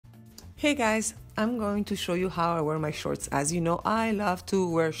Hey guys, I'm going to show you how I wear my shorts. As you know, I love to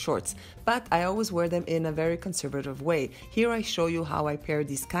wear shorts, but I always wear them in a very conservative way. Here I show you how I pair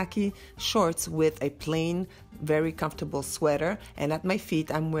these khaki shorts with a plain, very comfortable sweater, and at my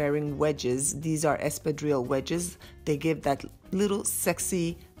feet I'm wearing wedges. These are espadrille wedges. They give that little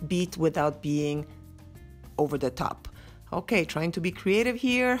sexy beat without being over the top. Okay, trying to be creative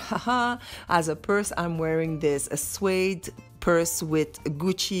here, haha. As a purse, I'm wearing this suede purse with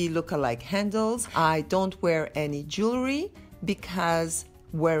Gucci look-alike handles. I don't wear any jewelry because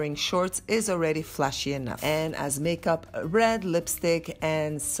wearing shorts is already flashy enough. And as makeup, red lipstick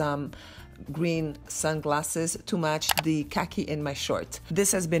and some green sunglasses to match the khaki in my short.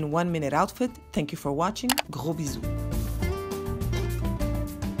 This has been 1 Minute Outfit. Thank you for watching. Gros bisous.